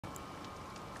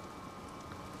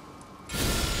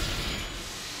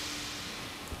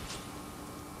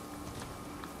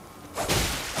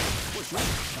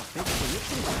Stop it.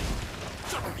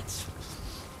 Damn it!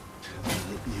 I'll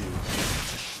rip you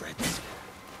to shreds.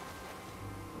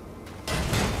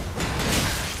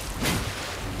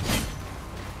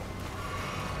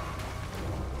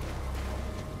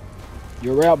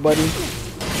 You're out, buddy.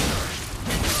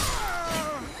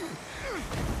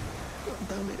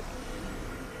 Damn it.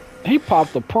 He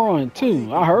popped a prawn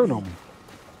too. I heard him.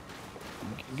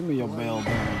 Give me your bell,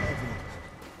 man.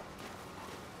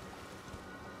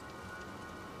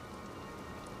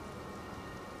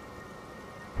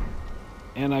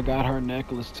 And I got her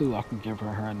necklace too. I can give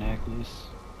her her necklace.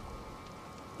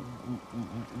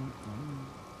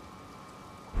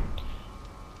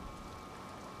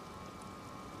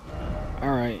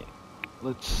 All right.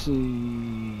 Let's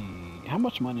see. How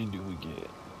much money do we get?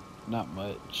 Not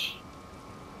much.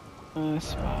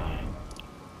 That's fine.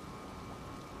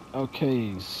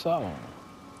 Okay, so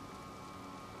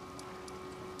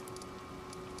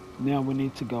now we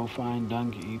need to go find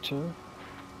Dung Eater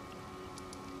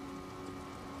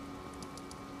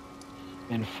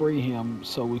and free him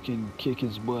so we can kick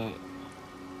his butt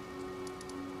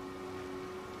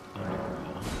underground.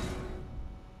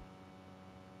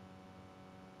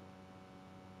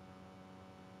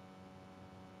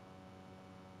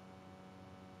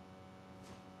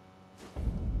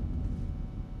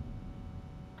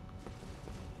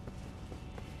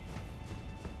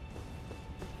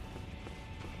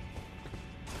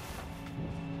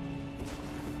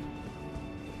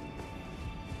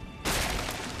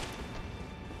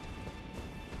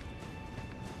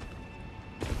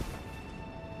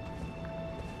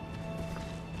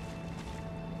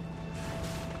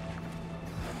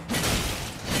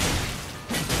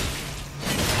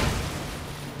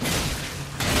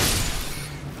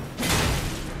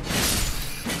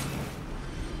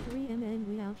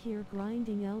 Here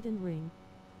grinding Elden Ring.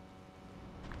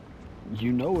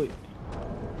 You know it.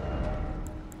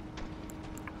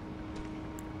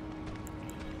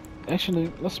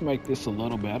 Actually, let's make this a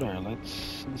little better.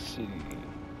 Let's see.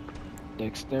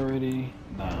 Dexterity.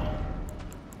 No.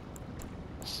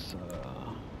 Let's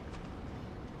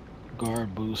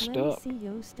guard boost Let me up. see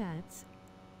your stats.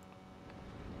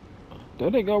 There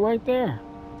they go right there.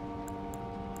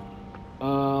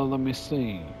 Let me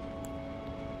see.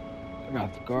 I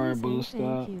got the guard boost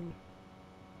up. You.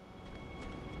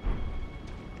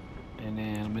 And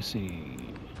then let me see.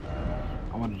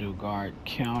 I want to do guard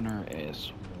counter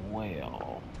as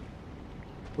well.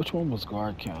 Which one was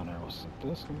guard counter? Was it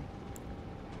this one?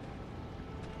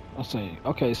 Let's see.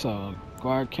 Okay, so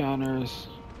guard counters.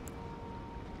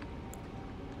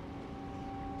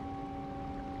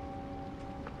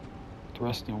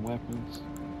 Thrusting weapons.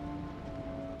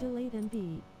 Delayed and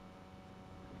beat.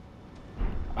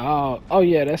 Oh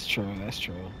yeah, that's true. That's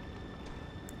true.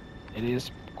 It is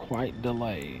quite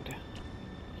delayed.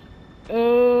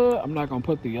 I'm not gonna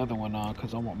put the other one on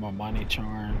because I want my money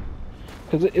charm.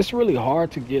 Because it's really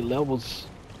hard to get levels.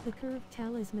 The curved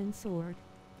talisman sword.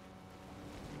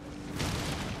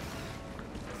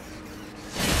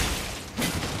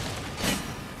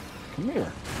 Come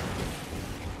here.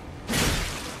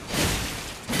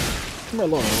 Come here,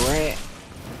 little rat.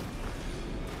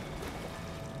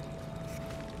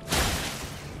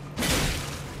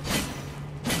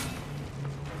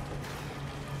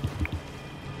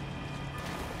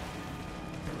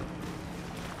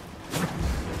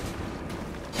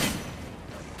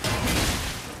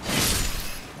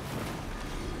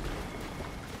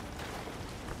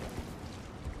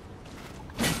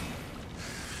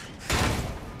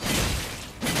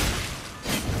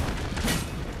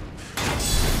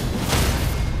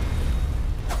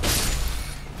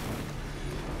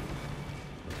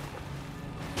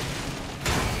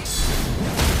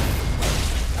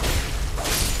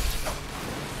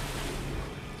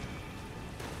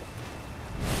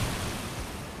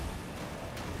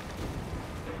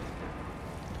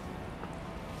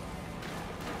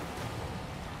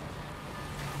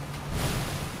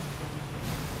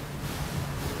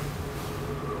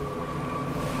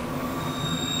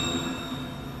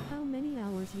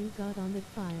 You got on the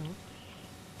file?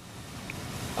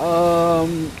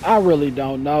 I really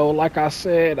don't know. Like I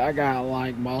said, I got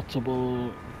like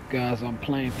multiple guys I'm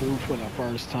playing through for the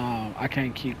first time. I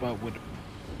can't keep up with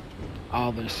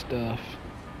all this stuff.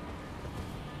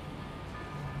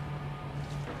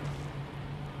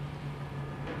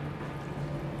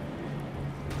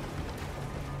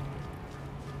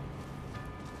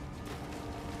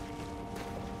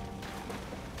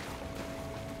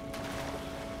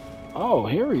 Oh,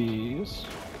 here he is.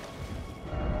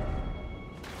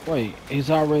 Wait,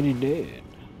 he's already dead.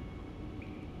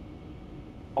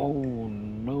 Oh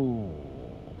no.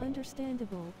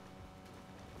 Understandable.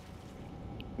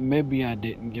 Maybe I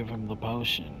didn't give him the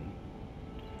potion.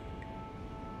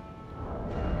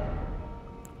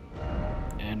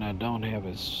 And I don't have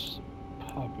his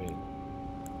puppet.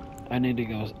 I need to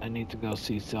go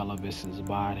see Celibace's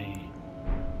body.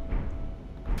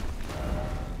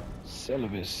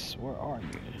 Celibace, where are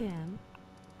you? Damn.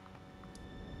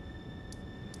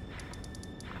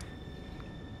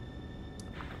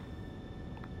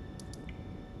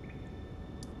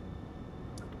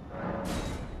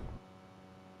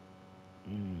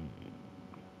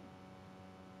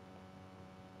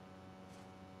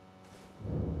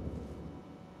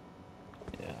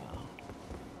 Yeah.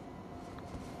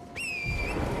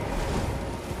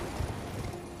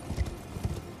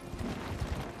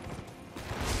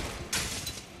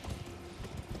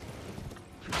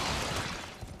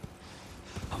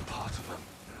 I'm part of them.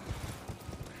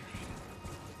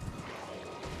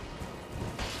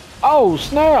 Oh,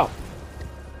 snap!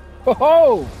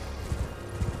 Ho!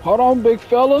 Hold on, big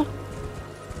fella.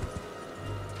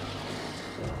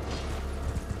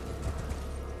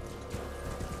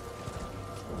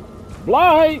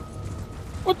 Blaiid!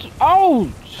 What the,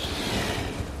 oh!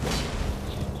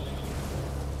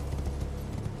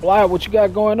 Blaiid, what you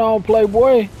got going on,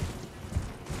 playboy?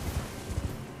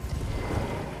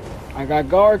 I got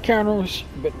guard counters.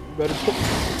 Better put...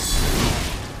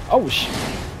 Oh, shit.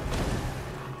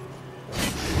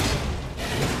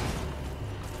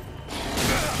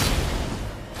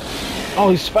 Oh,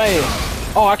 he's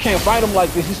fast. Oh, I can't fight him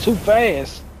like this. He's too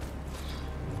fast.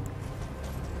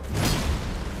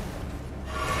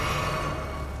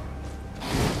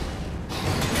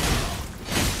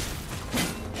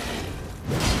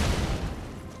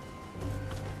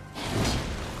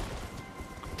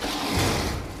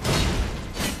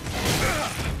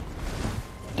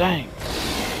 Dang.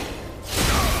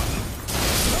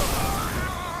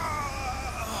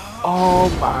 Oh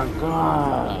my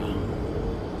god.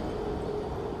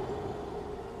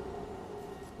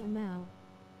 Now.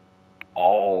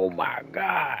 Oh my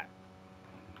god.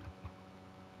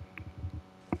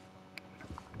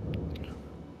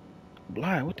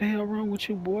 Blaiid, what the hell wrong with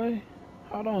you, boy?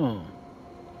 Hold on.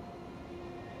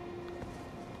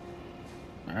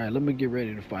 Alright, let me get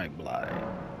ready to fight Blaiid.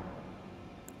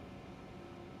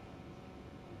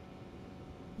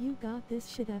 You got this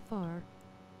shit FR.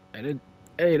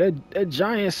 Hey, that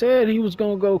giant said he was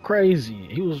gonna go crazy.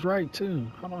 He was right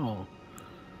too. Hold on.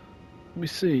 Let me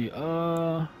see.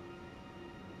 Clutch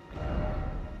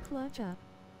up.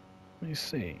 Let me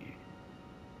see.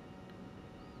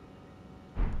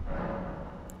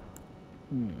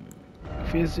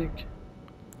 Physic,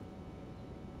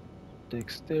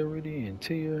 dexterity, and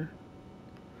tier.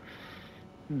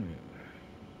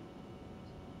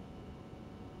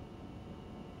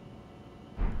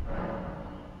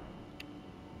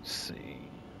 Let's see.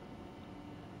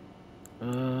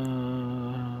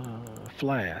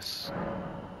 Flask.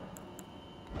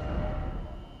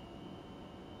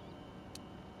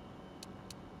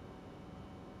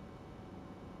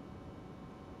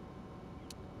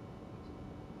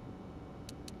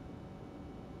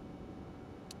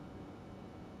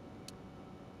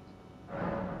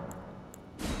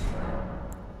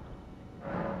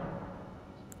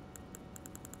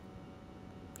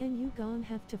 And you gon'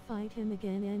 have to fight him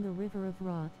again in the River of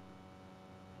Wrath.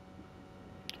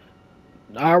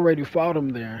 I already fought him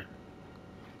there.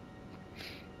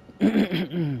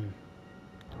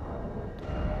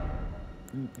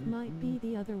 Might be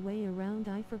the other way around,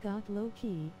 I forgot low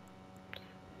key.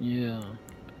 Yeah.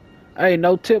 Hey,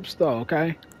 no tips though,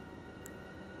 okay?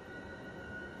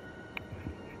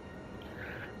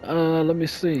 Let me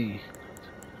see.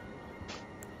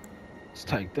 Let's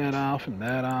take that off and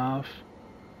that off.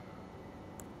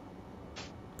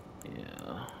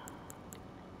 Yeah.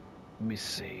 Let me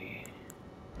see.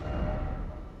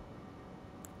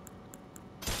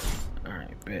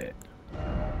 Alright, bet.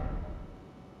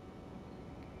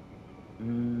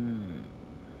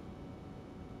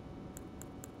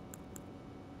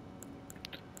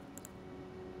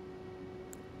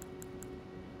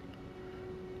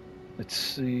 Let's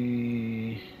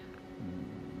see.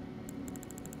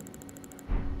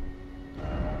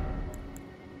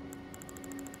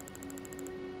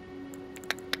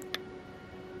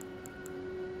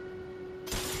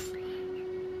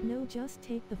 No, just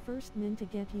take the first min to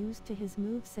get used to his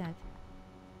moveset.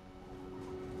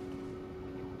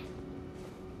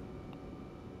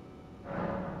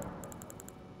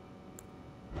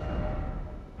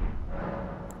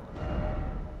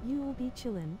 You'll be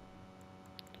chillin'.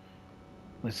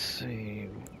 Let's see.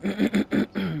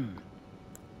 I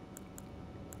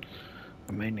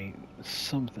may need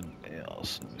something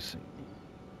else. Let me see.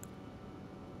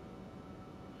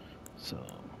 So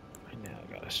right now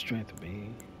I got a strength B.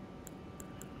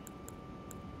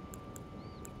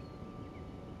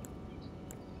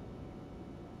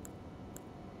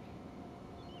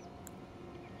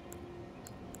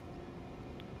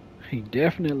 He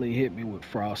definitely hit me with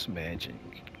frost magic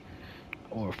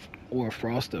or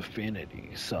frost affinity.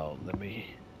 So let me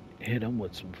hit him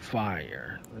with some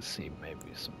fire. Let's see, maybe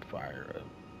some fire up.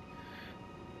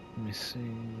 Let me see,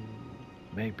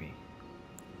 maybe.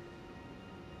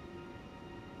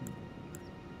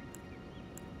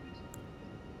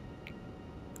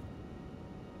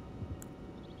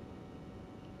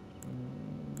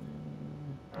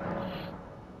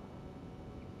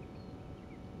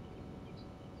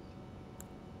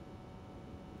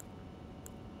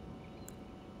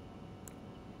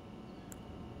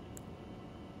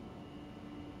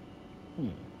 Hmm.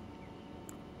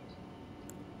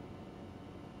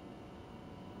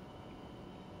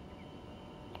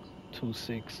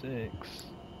 266,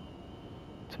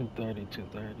 230,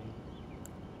 230.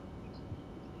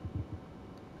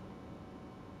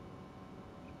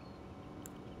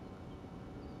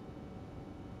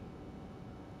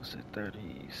 What's it,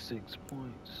 36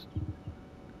 points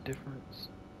difference?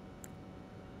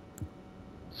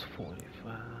 It's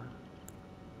 45.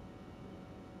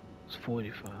 It's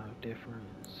 45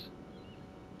 difference.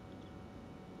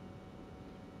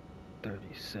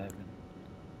 37.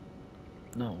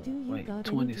 No, Do you wait, got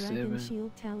any dragon 27.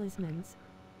 shield talismans?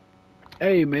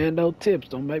 Hey man, no tips.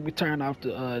 Don't make me turn off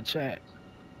the chat.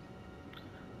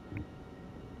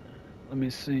 Let me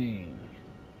see.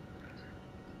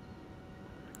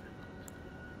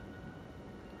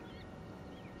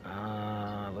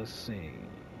 Let's see.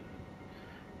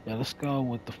 Yeah, let's go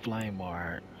with the flame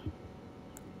art.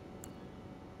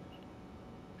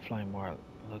 Flame art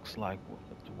looks like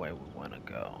the way we want to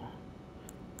go.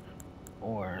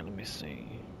 Or let me see,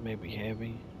 maybe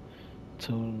heavy.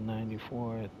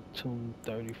 294,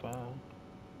 235.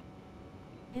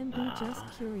 MB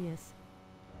just curious.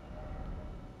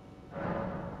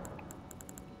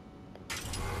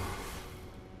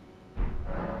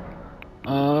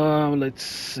 Let's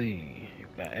see. You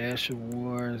got Asher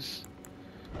Wars,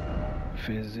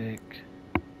 Physic,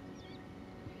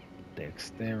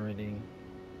 Dexterity.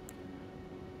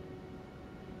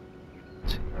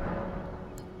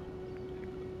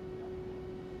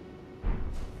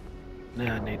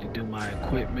 Now I need to do my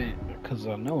equipment because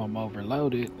I know I'm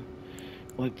overloaded.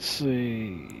 Let's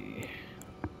see.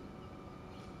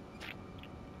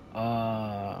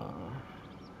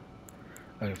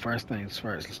 Okay, first things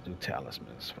first. Let's do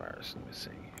talismans first. Let me see.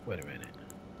 Wait a minute.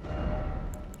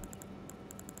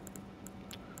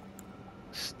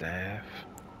 Staff.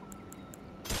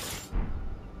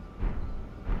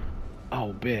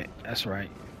 Oh, bet. That's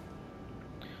right.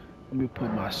 Let me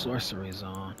put my sorceries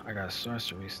on. I got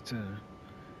sorceries too.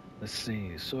 Let's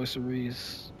see.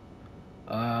 Sorceries.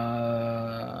 I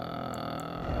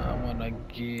wanna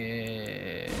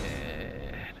get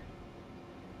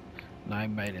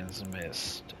Night Maiden's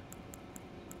Mist.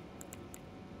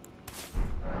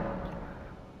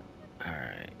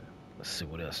 Alright. Let's see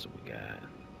what else do we got.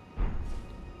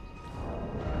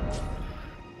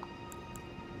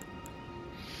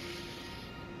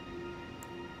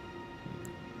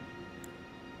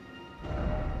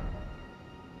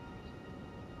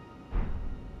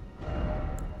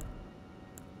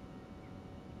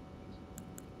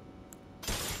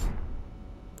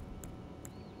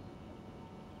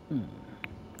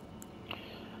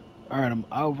 Alright, I'm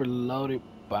overloaded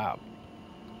by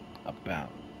about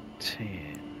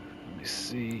 10. Let me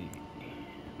see.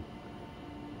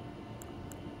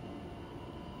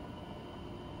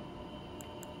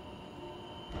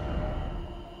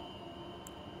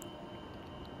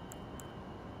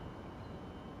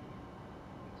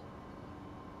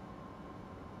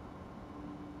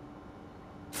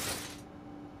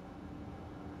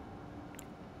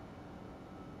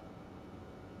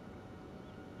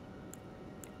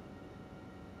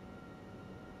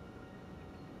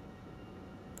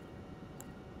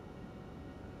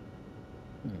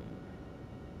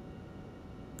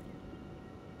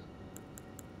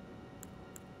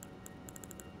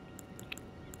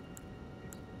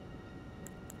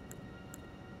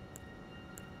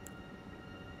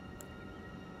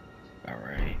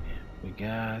 Alright, we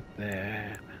got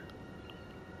that.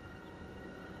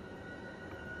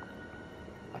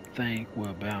 I think we're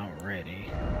about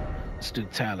ready. Let's do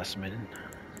talisman.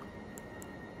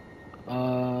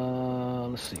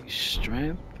 Let's see,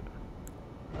 strength.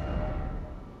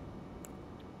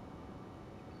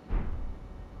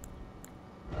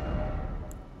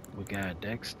 We got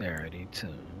dexterity too.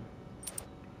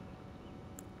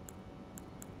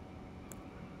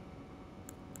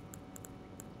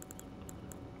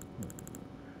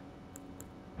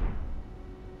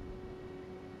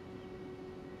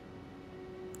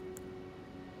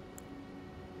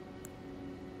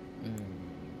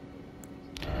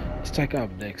 Let's take off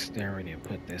dexterity and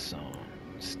put this on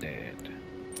instead.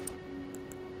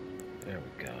 There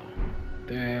we go.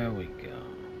 There we go.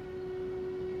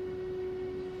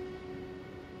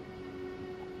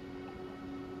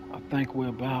 I think we're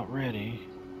about ready.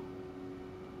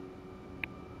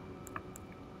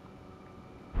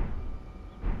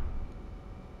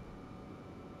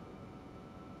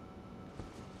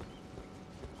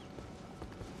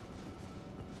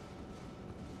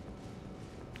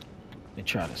 They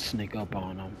try to sneak up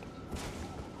on them.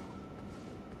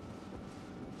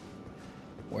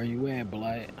 Where you at,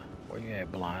 Blaiid? Where you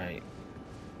at, Blaiid?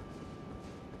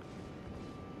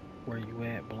 Where you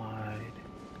at, Blaiid?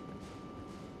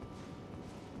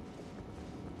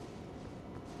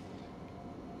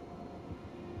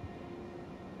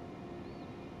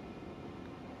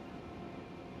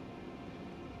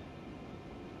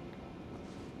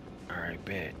 Alright,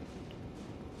 bet.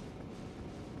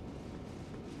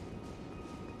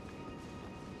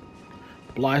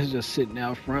 Blaiid's just sitting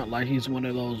out front like he's one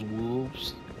of those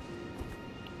wolves.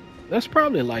 That's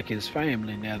probably like his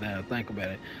family now that I think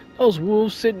about it. Those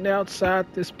wolves sitting outside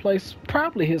this place,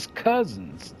 probably his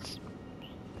cousins.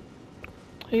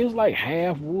 He was like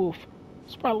half wolf.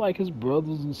 It's probably like his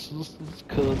brothers and sisters,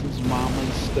 cousins, mama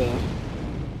and stuff.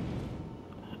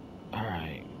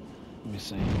 Alright, let me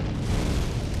see.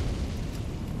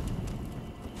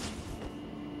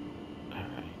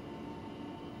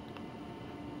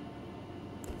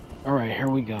 Alright, here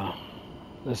we go.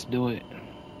 Let's do it.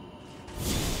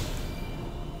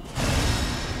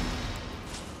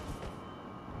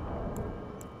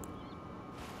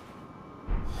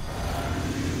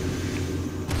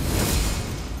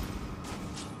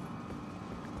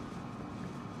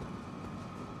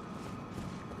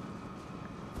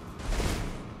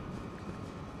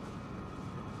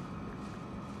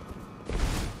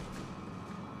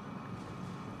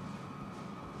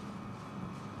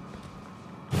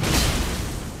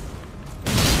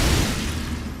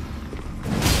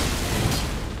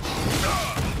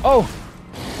 Oh!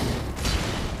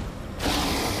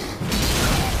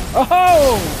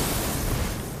 Oh!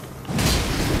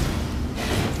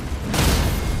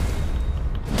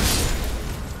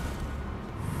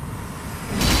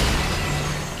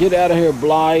 Get out of here,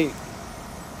 Blaiid.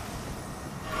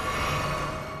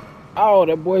 Oh,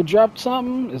 that boy dropped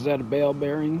something? Is that a bell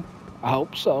bearing? I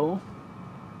hope so.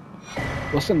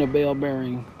 What's in the bell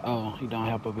bearing? Oh, he don't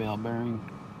have a bell bearing.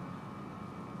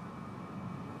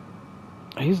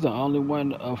 He's the only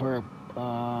one of her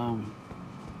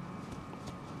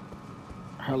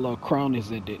little cronies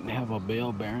that didn't have a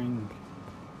bell bearing.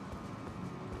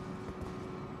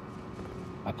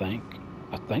 I think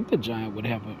the giant would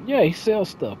have a... Yeah, he sells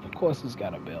stuff. Of course he's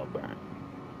got a bell bearing.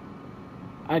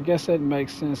 I guess that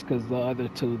makes sense because the other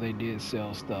two, they did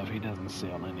sell stuff. He doesn't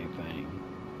sell anything.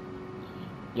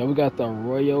 Yeah, we got the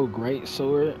Royal Great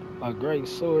Sword. A great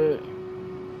sword.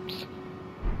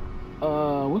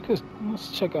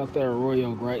 Let's check out that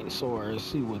Royal Great Sword and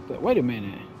see what that... Wait a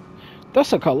minute.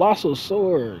 That's a colossal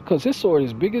sword, because his sword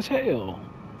is big as hell.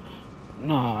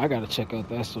 No, I gotta check out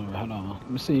that sword. Hold on. Let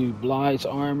me see Blaidd's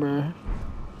armor.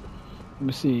 Let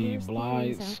me see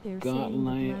Blaidd's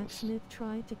gauntlets. Blacksmith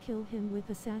tried to kill him with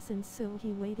assassins, so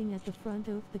he waiting at the front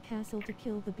of the castle to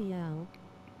kill the BL.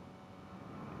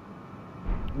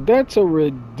 That's a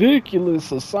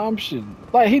ridiculous assumption.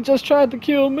 Like, he just tried to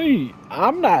kill me.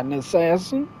 I'm not an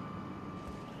assassin.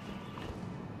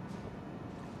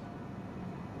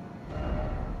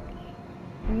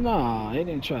 Nah, he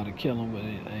didn't try to kill him with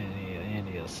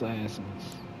any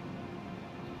assassins.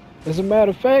 As a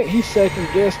matter of fact, he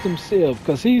second-guessed himself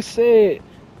because he said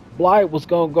Blaiid was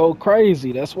gonna go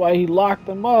crazy. That's why he locked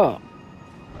him up.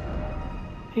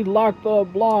 He locked up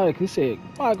Blaiid. He said,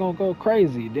 Blaiid gonna go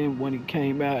crazy. Then when he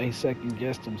came out, he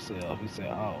second-guessed himself. He said,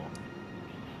 oh,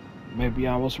 maybe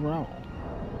I was wrong.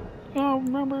 Y'all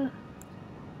remember?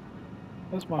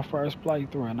 That's my first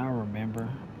playthrough, and I remember.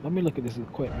 Let me look at this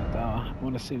equipment, though. I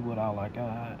want to see what all I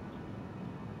got.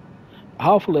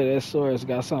 Hopefully that sword's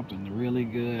got something really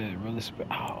good, really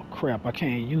oh, crap. I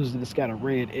can't use it. It's got a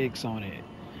red X on it.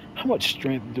 How much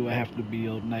strength do I have to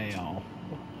build now?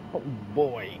 Oh,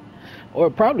 boy. Or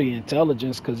probably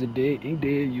intelligence, because he did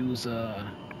use a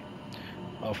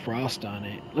frost on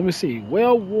it. Let me see.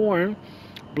 Well-worn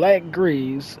black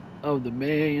greaves of the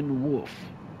man wolf,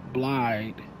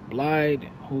 Blaiid. Blaiid,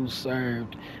 who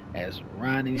served as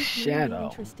Ronnie's shadow. Really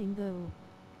interesting, though.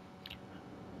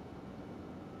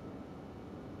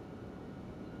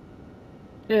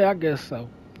 Yeah, I guess so.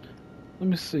 Let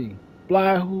me see.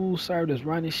 Blaiid, who served as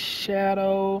Ronnie's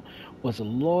shadow, was a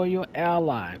loyal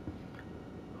ally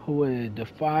who would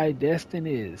defy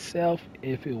destiny itself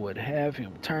if it would have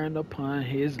him turn upon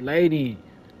his lady.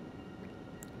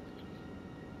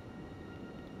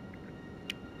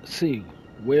 See,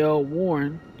 well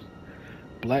worn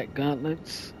black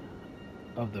gauntlets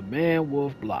of the man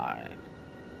wolf Blaiid.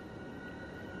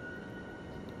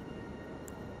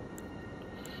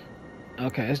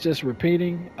 Okay, it's just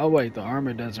repeating. Oh wait, the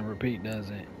armor doesn't repeat,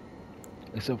 does it?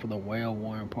 Except for the well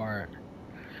worn part.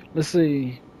 Let's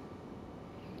see.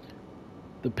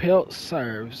 The pelt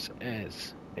serves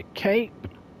as a cape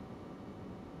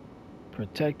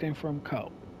protecting from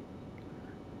cold.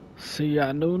 See,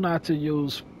 I knew not to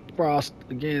use frost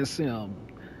against him.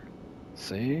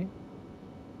 See?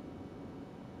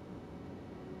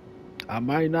 I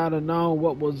might not have known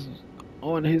what was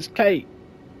on his cape.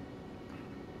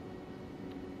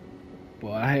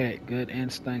 But I had good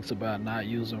instincts about not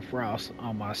using frost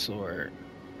on my sword.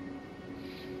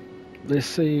 Let's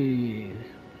see.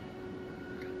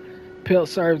 Pelt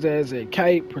serves as a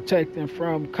cape protecting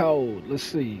from cold. Let's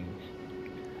see.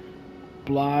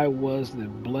 Blaiid was the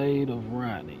blade of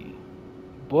Ronnie,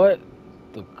 but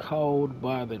the cold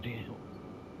bothered him.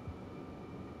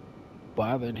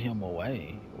 Bothered him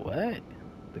away. What?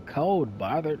 The cold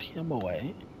bothered him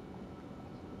away?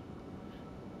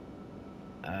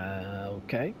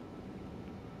 Okay.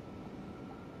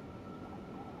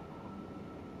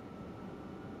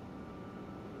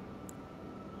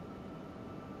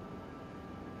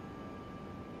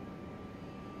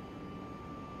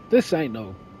 This ain't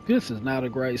no. This is not a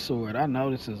great sword. I know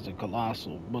this is a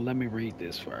colossal, but let me read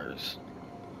this first.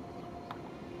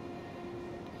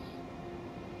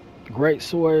 Great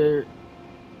sword,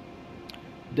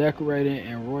 decorated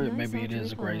and royal. Nice Maybe it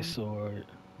is a great on. sword.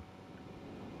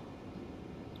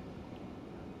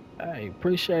 Hey,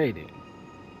 appreciate it.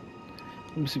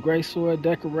 It's a great sword,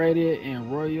 decorated in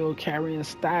royal carrying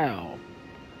style.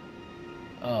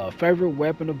 Favorite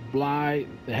weapon of Blaiid,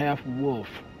 the half wolf.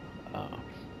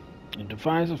 In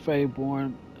defiance of fate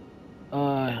born,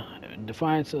 in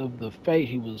defiance of the fate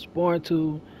he was born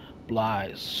to,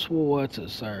 Blaiid swore to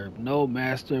serve no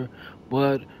master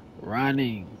but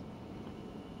Ronnie.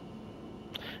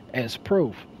 As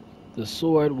proof, the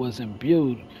sword was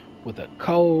imbued with a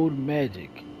cold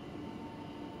magic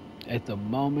at the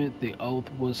moment the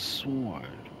oath was sworn.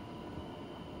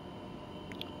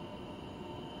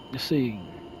 You see,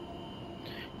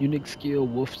 unique skill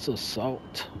Wolf's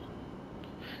Assault.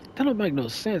 That don't make no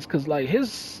sense, cause like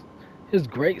his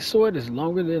great sword is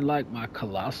longer than like my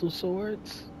colossal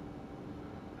swords.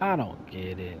 I don't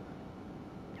get it.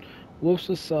 Wolf's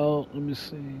Assault. Let me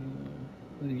see.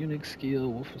 The unique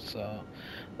skill Wolf's Assault.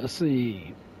 Let's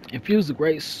see. Infuse the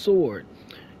great sword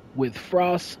with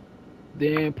frost,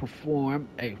 then perform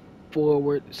a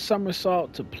forward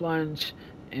somersault to plunge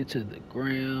into the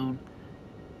ground.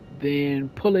 Then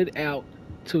pull it out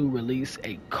to release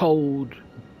a cold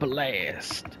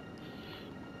blast.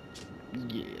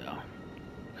 Yeah.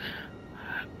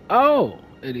 Oh,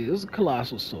 it is a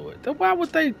colossal sword. Then why would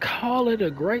they call it a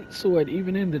great sword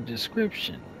even in the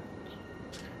description?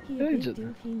 He a They big just-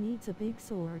 dude, he needs a big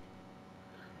sword.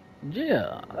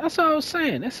 Yeah, that's what I was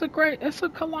saying. It's a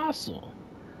colossal.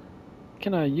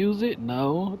 Can I use it?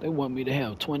 No. They want me to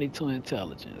have 22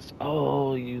 intelligence.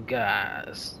 Oh, you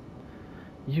guys.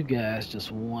 You guys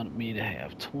just want me to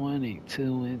have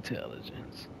 22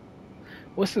 intelligence.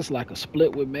 What's this, like a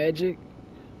split with magic?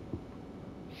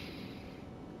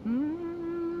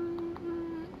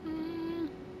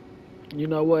 You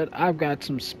know what? I've got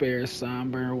some spare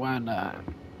somber. Why not?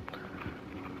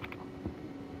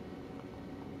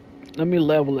 Let me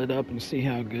level it up and see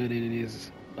how good it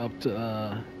is up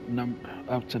to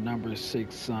number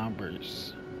 6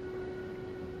 sombers.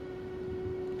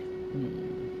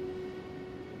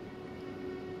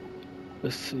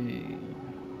 Let's see.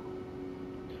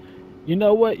 You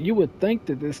know what? You would think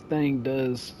that this thing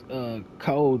does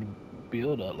cold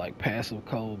build up, like passive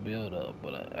cold build up,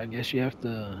 but I guess you have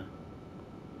to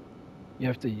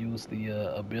use the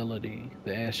ability,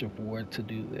 the Ash of War, to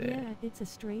do that. Yeah, it's a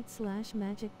straight slash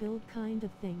magic build kind of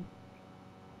thing.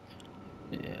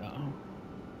 Yeah.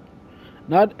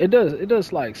 Not it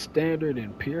does like standard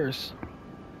and pierce.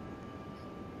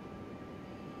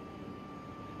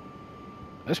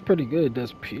 That's pretty good. It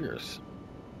does pierce.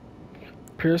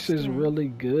 Pierce is Strength. really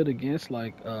good against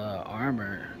like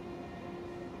armor.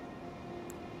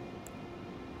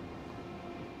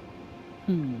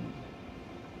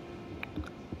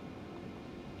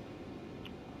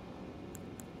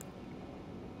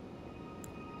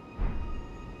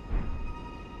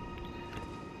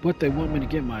 But they want me to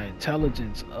get my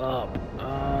intelligence up.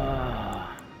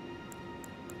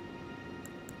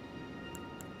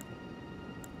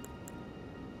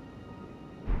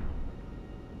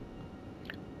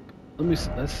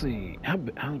 let's see. How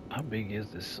big is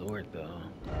this sword though?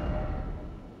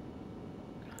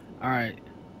 All right.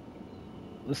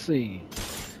 Let's see.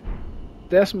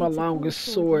 That's my It's a cool longest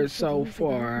sword. You sword should so use it. I've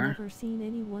far. never seen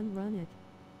anyone run it.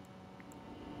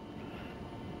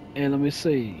 And let me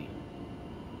see.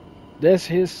 That's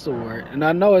his sword, and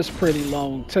I know it's pretty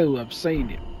long too. I've seen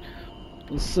it.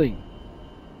 Let's see.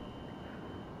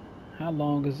 How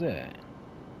long is that?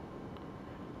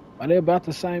 Are they about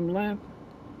the same length?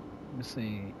 Let me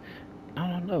see. I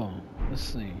don't know. Let's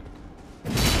see.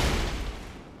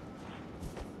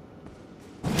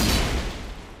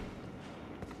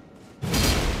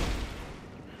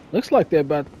 Looks like they're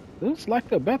about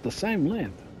the same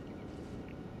length.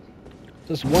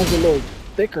 Just one's a little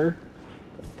thicker.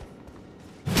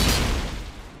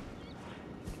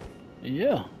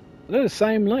 Yeah, they're the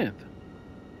same length.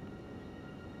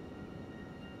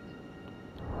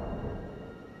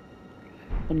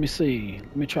 Let me see.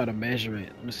 Let me try to measure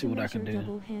it. Let me see To what I can measure, do.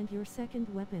 double hand your second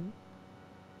weapon.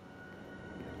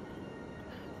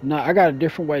 No, I got a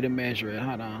different way to measure it.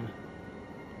 Hold on.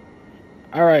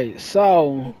 Alright,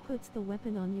 so It puts the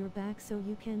weapon on your back so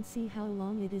you can see how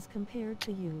long it is compared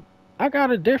to you. I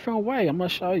got a different way. I'm gonna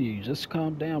show you. Just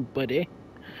calm down, buddy.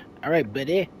 Alright,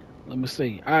 buddy. Let me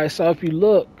see. Alright, so if you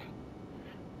look,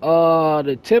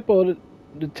 the tip of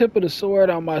the sword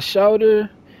on my shoulder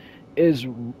is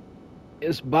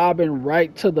bobbing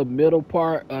right to the middle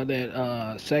part of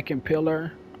that second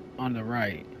pillar on the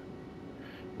right.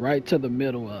 Right to the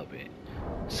middle of it.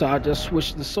 So I just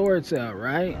switched the swords out,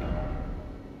 right?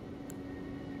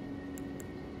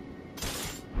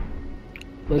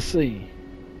 Let's see.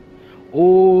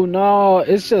 Oh no,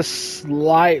 it's just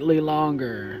slightly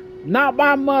longer. Not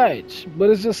by much, but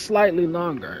it's just slightly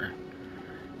longer.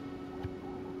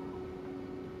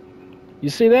 You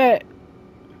see that?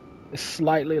 It's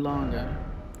slightly longer.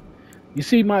 You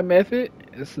see my method?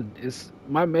 It's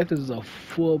my method is a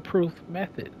foolproof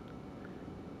method.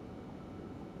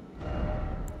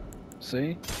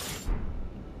 See?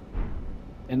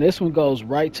 And this one goes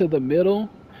right to the middle,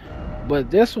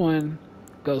 but this one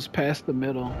goes past the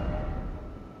middle.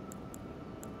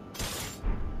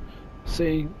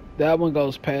 See? That one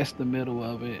goes past the middle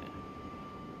of it.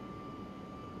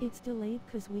 It's delayed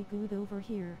cause we good over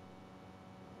here.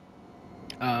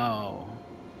 Oh.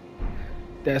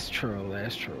 That's true,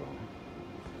 that's true.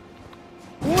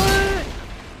 What?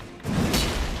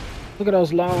 Look at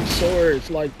those long swords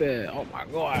like that. Oh my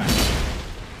god.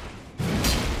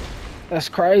 That's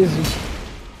crazy.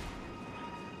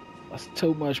 That's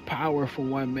too much power for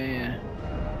one man.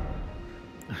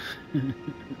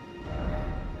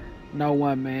 No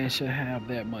one man should have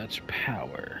that much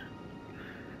power.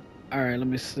 Alright, let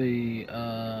me see.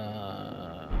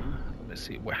 Let me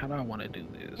see. How do I want to do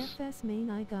this? FS main,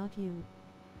 I got you.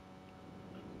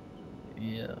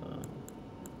 Yeah.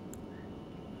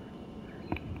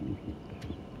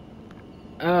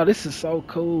 Oh, this is so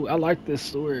cool. I like this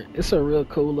sword. It's a real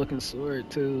cool looking sword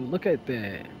too. Look at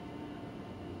that.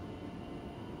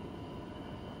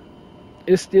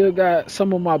 It still got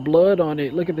some of my blood on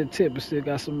it. Look at the tip. It still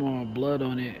got some of my blood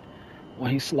on it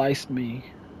when he sliced me.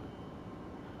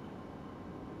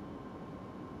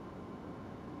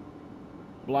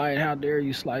 Blaiid, how dare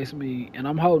you slice me? And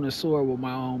I'm holding a sword with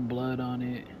my own blood on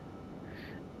it.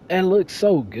 It looks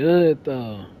so good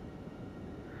though.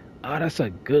 Oh, that's a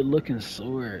good looking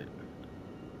sword.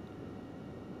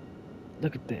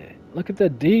 Look at that. Look at the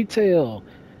detail.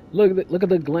 Look at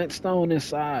the glintstone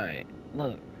inside.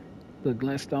 Look, the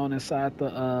glintstone inside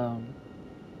the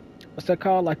what's that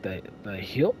called? Like the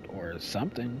hilt or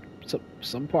something.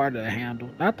 Some part of the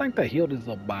handle. I think the hilt is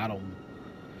the bottom.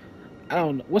 I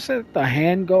don't know. What's that? The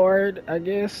hand guard, I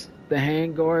guess. The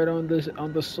hand guard on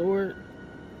the sword.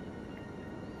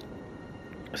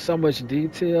 So much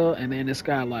detail, and then it's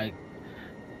got like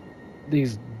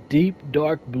these deep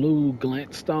dark blue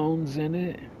glintstones in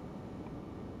it.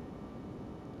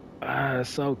 Ah, it's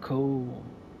so cool.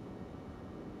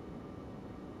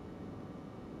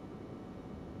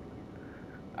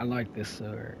 I like this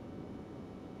sword.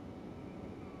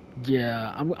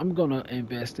 Yeah, I'm gonna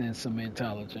invest in some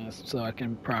intelligence so I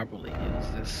can properly use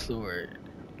this sword.